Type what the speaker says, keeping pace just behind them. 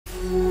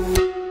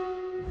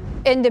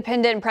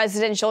Independent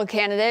presidential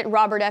candidate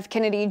Robert F.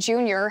 Kennedy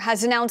Jr.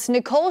 has announced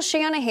Nicole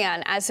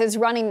Shanahan as his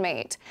running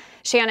mate.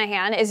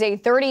 Shanahan is a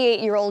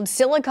 38-year-old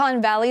Silicon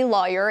Valley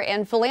lawyer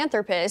and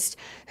philanthropist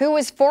who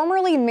was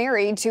formerly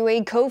married to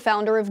a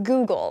co-founder of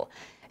Google.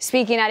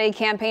 Speaking at a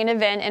campaign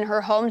event in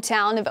her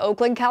hometown of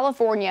Oakland,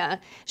 California,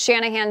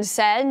 Shanahan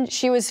said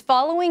she was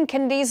following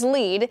Kennedy's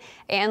lead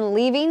and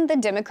leaving the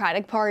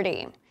Democratic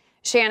Party.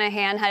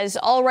 Shanahan has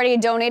already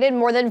donated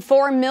more than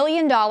 $4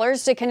 million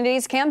to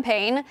Kennedy's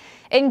campaign,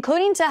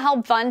 including to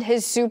help fund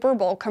his Super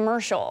Bowl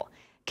commercial.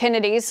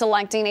 Kennedy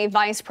selecting a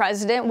vice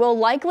president will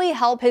likely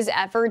help his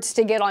efforts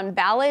to get on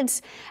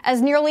ballots,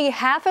 as nearly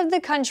half of the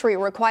country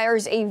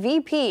requires a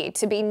VP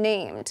to be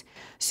named.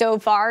 So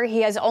far,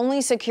 he has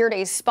only secured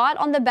a spot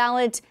on the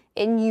ballot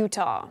in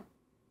Utah.